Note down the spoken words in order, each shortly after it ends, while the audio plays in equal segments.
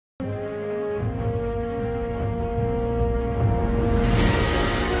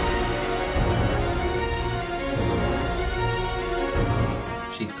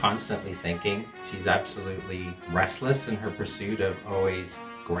She's constantly thinking. She's absolutely restless in her pursuit of always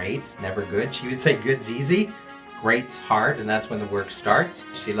great, never good. She would say good's easy, great's hard, and that's when the work starts.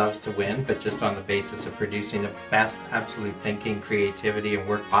 She loves to win, but just on the basis of producing the best absolute thinking, creativity, and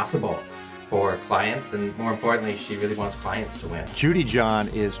work possible for clients, and more importantly, she really wants clients to win. Judy John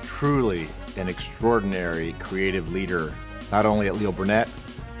is truly an extraordinary creative leader, not only at Leo Burnett,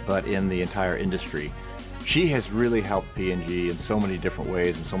 but in the entire industry. She has really helped P&G in so many different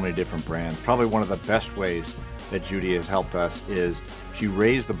ways and so many different brands. Probably one of the best ways that Judy has helped us is she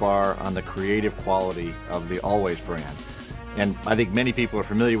raised the bar on the creative quality of the Always brand. And I think many people are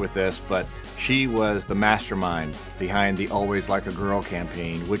familiar with this, but she was the mastermind behind the Always Like a Girl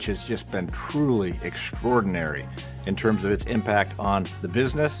campaign, which has just been truly extraordinary in terms of its impact on the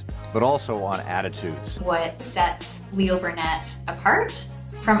business, but also on attitudes. What sets Leo Burnett apart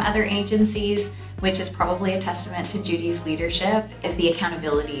from other agencies, which is probably a testament to Judy's leadership, is the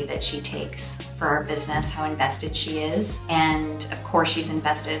accountability that she takes for our business, how invested she is. And of course, she's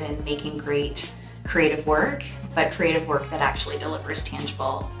invested in making great creative work, but creative work that actually delivers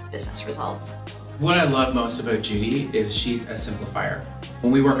tangible business results. What I love most about Judy is she's a simplifier.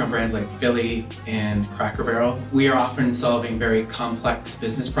 When we work on brands like Philly and Cracker Barrel, we are often solving very complex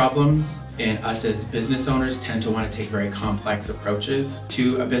business problems, and us as business owners tend to want to take very complex approaches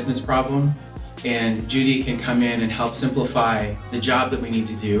to a business problem. And Judy can come in and help simplify the job that we need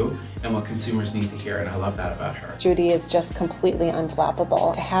to do and what consumers need to hear, and I love that about her. Judy is just completely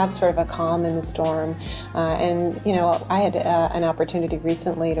unflappable. To have sort of a calm in the storm, and you know, I had an opportunity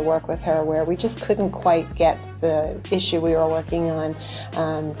recently to work with her where we just couldn't quite get the issue we were working on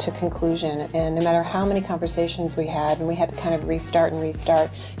to conclusion, and no matter how many conversations we had, and we had to kind of restart,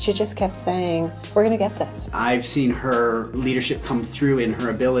 she just kept saying, we're going to get this. I've seen her leadership come through in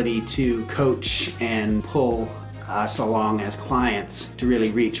her ability to coach and pull us along as clients to really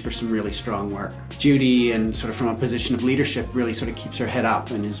reach for some really strong work. Judy, and sort of from a position of leadership, really sort of keeps her head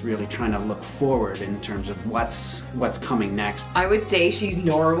up and is really trying to look forward in terms of what's coming next. I would say she's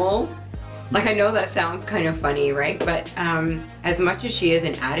normal. Like, I know that sounds kind of funny, right? But as much as she is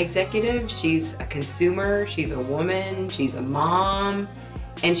an ad executive, she's a consumer, she's a woman, she's a mom,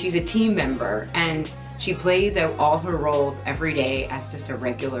 and she's a team member. And she plays out all her roles every day as just a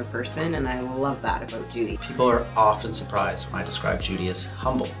regular person, and I love that about Judy. People are often surprised when I describe Judy as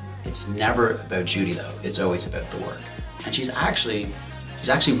humble. It's never about Judy though, it's always about the work. And she's actually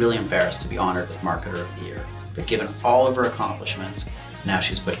really embarrassed to be honored with Marketer of the Year. But given all of her accomplishments, now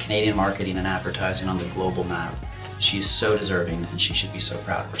she's put Canadian marketing and advertising on the global map. She's so deserving, and she should be so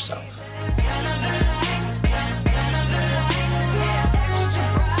proud of herself.